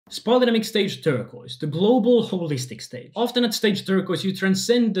Spaldynamic stage turquoise, the global holistic stage. Often at stage turquoise you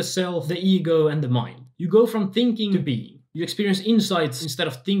transcend the self, the ego and the mind. You go from thinking to being. You experience insights instead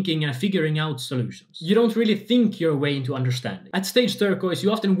of thinking and figuring out solutions. You don't really think your way into understanding. At stage turquoise,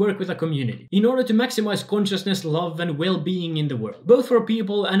 you often work with a community in order to maximize consciousness, love, and well-being in the world, both for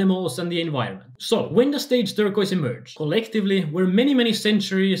people, animals, and the environment. So, when does stage turquoise emerge? Collectively, we're many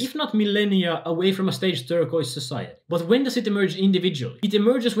centuries, if not millennia, away from a stage turquoise society. But when does it emerge individually? It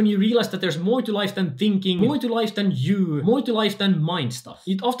emerges when you realize that there's more to life than thinking, more to life than you, more to life than mind stuff.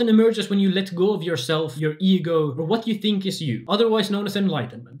 It often emerges when you let go of yourself, your ego, or what you think is you, otherwise known as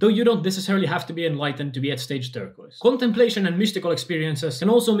enlightenment, though you don't necessarily have to be enlightened to be at stage turquoise. Contemplation and mystical experiences can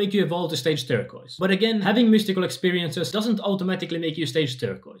also make you evolve to stage turquoise. But again, having mystical experiences doesn't automatically make you stage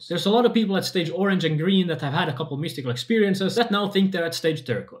turquoise. There's a lot of people at stage orange and green that have had a couple mystical experiences that now think they're at stage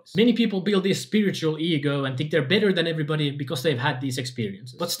turquoise. Many people build this spiritual ego and think they're better than everybody because they've had these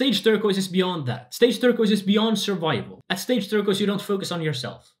experiences. But stage turquoise is beyond that. Stage turquoise is beyond survival. At stage turquoise you don't focus on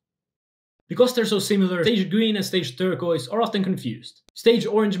yourself. Because they're so similar, stage green and stage turquoise are often confused. Stage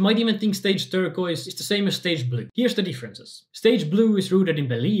orange might even think stage turquoise is the same as stage blue. Here's the differences. Stage blue is rooted in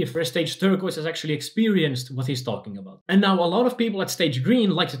belief, whereas stage turquoise has actually experienced what he's talking about. And now a lot of people at stage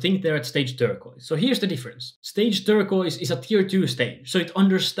green like to think they're at stage turquoise. So here's the difference. Stage turquoise is a tier 2 stage, so it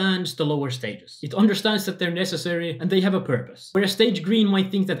understands the lower stages. It understands that they're necessary and they have a purpose. Whereas stage green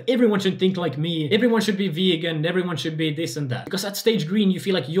might think that everyone should think like me, everyone should be vegan, everyone should be this and that. Because at stage green you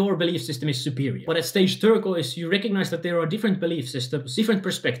feel like your belief system is superior. But at stage turquoise you recognize that there are different belief systems, different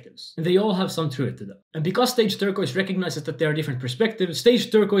perspectives, and they all have some truth to them. And because stage turquoise recognizes that there are different perspectives,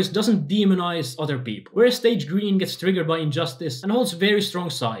 stage turquoise doesn't demonize other people, whereas stage green gets triggered by injustice and holds very strong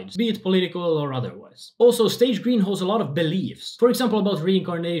sides, be it political or otherwise. Also, stage green holds a lot of beliefs, for example about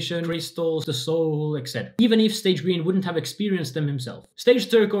reincarnation, crystals, the soul, etc. Even if stage green wouldn't have experienced them himself. Stage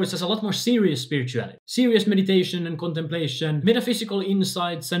turquoise has a lot more serious spirituality, serious meditation and contemplation, metaphysical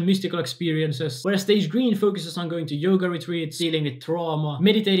insights and mystical experiences, whereas stage green focuses on going to yoga retreats, dealing with trauma,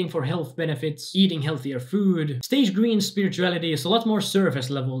 meditating for health benefits, eating healthier food. Stage green spirituality is a lot more surface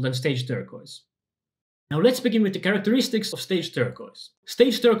level than stage turquoise. Now let's begin with the characteristics of stage turquoise.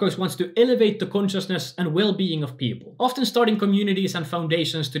 Stage turquoise wants to elevate the consciousness and well-being of people, often starting communities and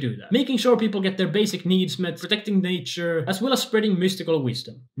foundations to do that, making sure people get their basic needs met, protecting nature, as well as spreading mystical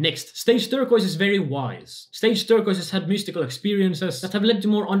wisdom. Next, stage turquoise is very wise. Stage turquoise has had mystical experiences that have led to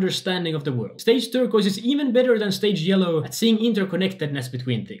more understanding of the world. Stage turquoise is even better than stage yellow at seeing interconnectedness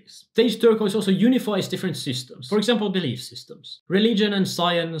between things. Stage turquoise also unifies different systems, for example belief systems, religion and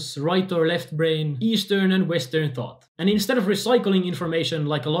science, right or left brain, Eastern and Western thought. And instead of recycling information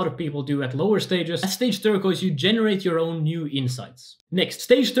like a lot of people do at lower stages, at stage turquoise you generate your own new insights. Next,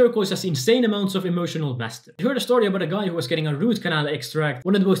 stage turquoise has insane amounts of emotional mastery. You heard a story about a guy who was getting a root canal extract,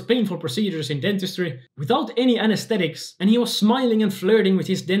 one of the most painful procedures in dentistry, without any anesthetics, and he was smiling and flirting with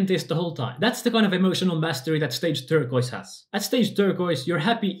his dentist the whole time. That's the kind of emotional mastery that stage turquoise has. At stage turquoise, you're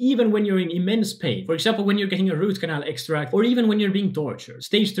happy even when you're in immense pain. For example, when you're getting a root canal extract, or even when you're being tortured.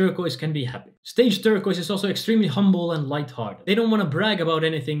 Stage turquoise can be happy. Stage turquoise is also extremely humble and lighthearted. They don't want to brag about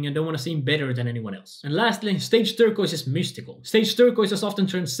anything and don't want to seem better than anyone else. And lastly, stage turquoise is mystical. Stage turquoise has often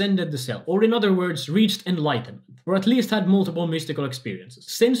transcended the self, or in other words, reached enlightenment, or at least had multiple mystical experiences.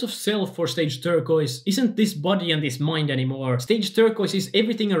 Sense of self for stage turquoise isn't this body and this mind anymore. Stage turquoise is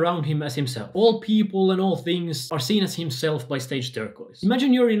everything around him as himself. All people and all things are seen as himself by stage turquoise.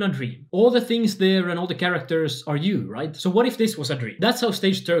 Imagine you're in a dream. All the things there and all the characters are you, right? So what if this was a dream? That's how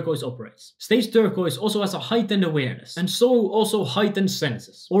stage turquoise operates. Stage turquoise also has a heightened awareness, and so also heightened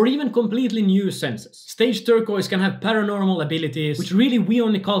senses, or even completely new senses. Stage turquoise can have paranormal abilities, which really we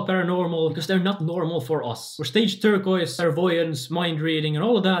only call paranormal because they're not normal for us. For stage turquoise, clairvoyance, mind reading and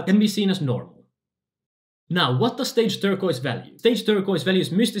all of that can be seen as normal. Now, what does stage turquoise value? Stage turquoise values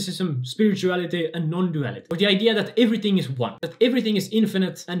mysticism, spirituality, and non-duality. Or the idea that everything is one, that everything is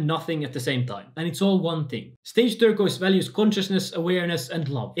infinite and nothing at the same time, and it's all one thing. Stage turquoise values consciousness, awareness, and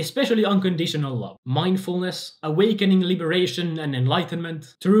love, especially unconditional love. Mindfulness, awakening, liberation, and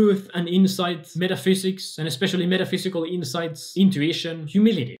enlightenment, truth and insight, metaphysics, and especially metaphysical insights, intuition,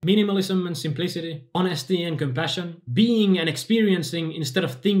 humility, minimalism and simplicity, honesty and compassion, being and experiencing instead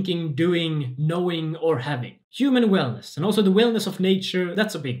of thinking, doing, knowing, or having. Human wellness, and also the wellness of nature,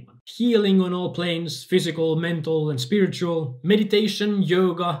 that's a big one. Healing on all planes, physical, mental, and spiritual, meditation,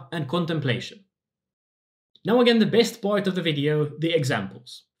 yoga, and contemplation. Now again, the best part of the video, the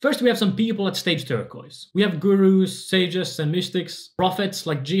examples. First, we have some people at stage turquoise. We have gurus, sages and mystics, prophets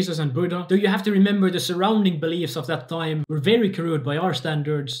like Jesus and Buddha, though you have to remember the surrounding beliefs of that time were very crude by our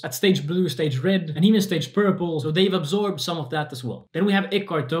standards, at stage blue, stage red, and even stage purple, so they've absorbed some of that as well. Then we have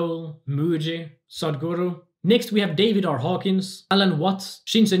Eckhart Tolle, Mooji, Sadhguru. Next, we have David R. Hawkins, Alan Watts,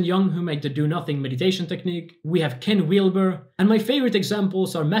 Shinzen Young, who made the do-nothing meditation technique. We have Ken Wilber, and my favorite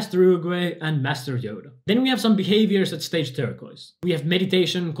examples are Master Oogway and Master Yoda. Then we have some behaviors at stage turquoise. We have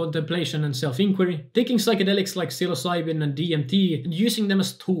meditation, contemplation, and self-inquiry, taking psychedelics like psilocybin and DMT and using them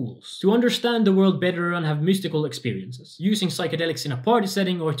as tools to understand the world better and have mystical experiences. Using psychedelics in a party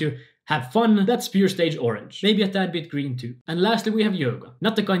setting or to have fun, that's pure stage orange. Maybe a tad bit green too. And lastly, we have yoga.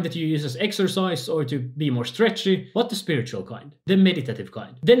 Not the kind that you use as exercise or to be more stretchy, but the spiritual kind. The meditative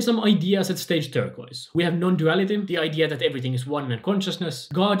kind. Then some ideas at stage turquoise. We have non-duality, the idea that everything is one in consciousness,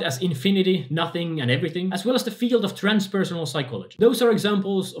 God as infinity, nothing and everything, as well as the field of transpersonal psychology. Those are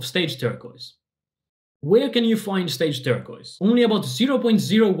examples of stage turquoise. Where can you find stage turquoise? Only about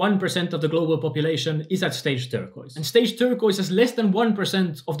 0.01% of the global population is at stage turquoise, and stage turquoise has less than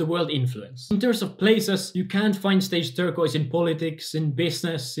 1% of the world influence. In terms of places, you can't find stage turquoise in politics, in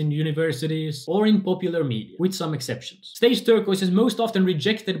business, in universities, or in popular media, with some exceptions. Stage turquoise is most often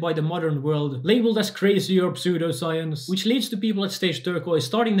rejected by the modern world, labeled as crazy or pseudoscience, which leads to people at stage turquoise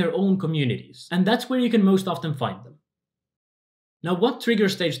starting their own communities, and that's where you can most often find them. Now, what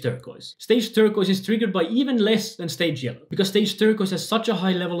triggers stage turquoise? Stage turquoise is triggered by even less than stage yellow, because stage turquoise has such a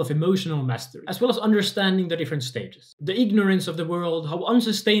high level of emotional mastery, as well as understanding the different stages. The ignorance of the world, how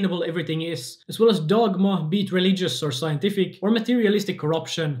unsustainable everything is, as well as dogma, be it religious or scientific, or materialistic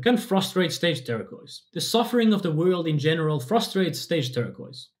corruption, can frustrate stage turquoise. The suffering of the world in general frustrates stage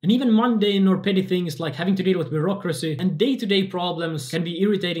turquoise. And even mundane or petty things like having to deal with bureaucracy and day-to-day problems can be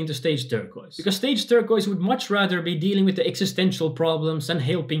irritating to stage turquoise, because stage turquoise would much rather be dealing with the existential problems and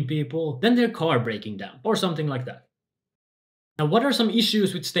helping people than their car breaking down, or something like that. Now, what are some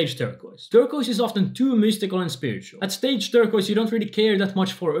issues with stage turquoise? Turquoise is often too mystical and spiritual. At stage turquoise, you don't really care that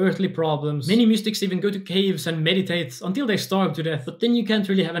much for earthly problems. Many mystics even go to caves and meditate until they starve to death, but then you can't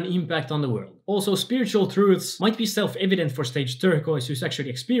really have an impact on the world. Also, spiritual truths might be self-evident for stage turquoise who's actually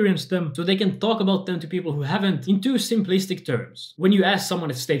experienced them, so they can talk about them to people who haven't in too simplistic terms. When you ask someone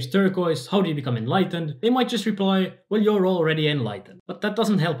at stage turquoise, how do you become enlightened? They might just reply, well, you're already enlightened. But that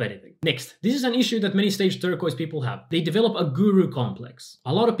doesn't help anything. Next, this is an issue that many stage turquoise people have. They develop a guru complex.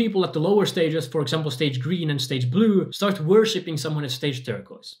 A lot of people at the lower stages, for example stage green and stage blue, start worshipping someone at stage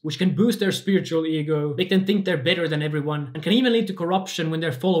turquoise, which can boost their spiritual ego, make them think they're better than everyone, and can even lead to corruption when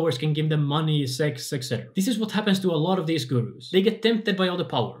their followers can give them money, sex, etc. This is what happens to a lot of these gurus. They get tempted by all the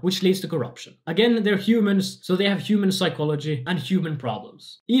power, which leads to corruption. Again, they're humans, so they have human psychology and human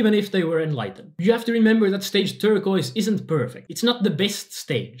problems, even if they were enlightened. You have to remember that stage turquoise isn't perfect. It's not the best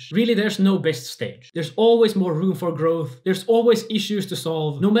stage. Really, there's no best stage. There's always more room for growth. There's always issues to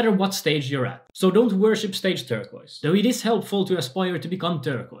solve, no matter what stage you're at. So don't worship stage turquoise. Though it is helpful to aspire to become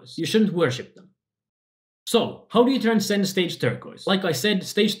turquoise, you shouldn't worship them. So, how do you transcend stage turquoise? Like I said,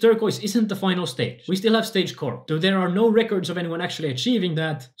 stage turquoise isn't the final stage. We still have stage coral, though there are no records of anyone actually achieving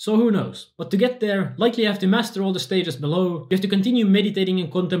that, so who knows. But to get there, likely you have to master all the stages below, you have to continue meditating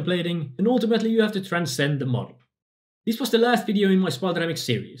and contemplating, and ultimately you have to transcend the model. This was the last video in my Spaldynamics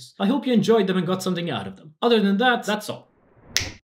series. I hope you enjoyed them and got something out of them. Other than that, that's all.